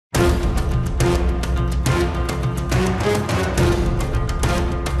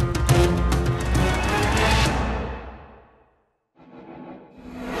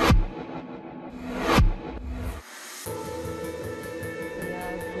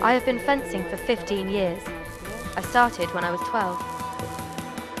I have been fencing for 15 years. I started when I was 12.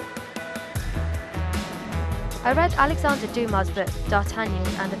 I read Alexandre Dumas' book D'Artagnan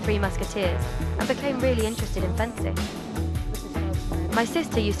and the Three Musketeers and became really interested in fencing. My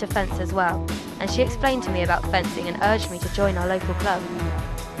sister used to fence as well, and she explained to me about fencing and urged me to join our local club.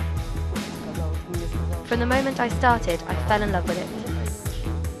 From the moment I started, I fell in love with it.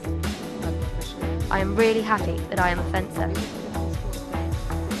 I am really happy that I am a fencer.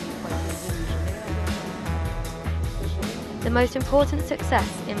 The most important success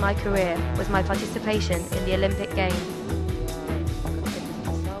in my career was my participation in the Olympic Games.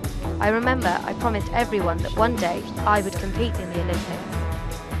 I remember I promised everyone that one day I would compete in the Olympics.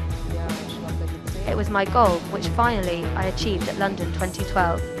 It was my goal, which finally I achieved at London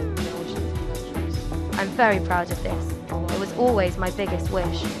 2012. I'm very proud of this. It was always my biggest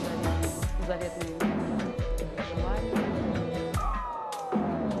wish.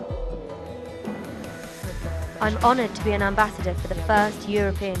 I'm honoured to be an ambassador for the first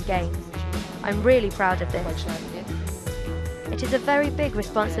European Games. I'm really proud of this. It is a very big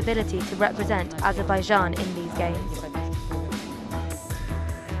responsibility to represent Azerbaijan in these games.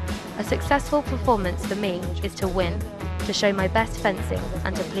 A successful performance for me is to win, to show my best fencing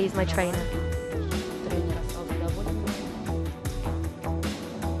and to please my trainer.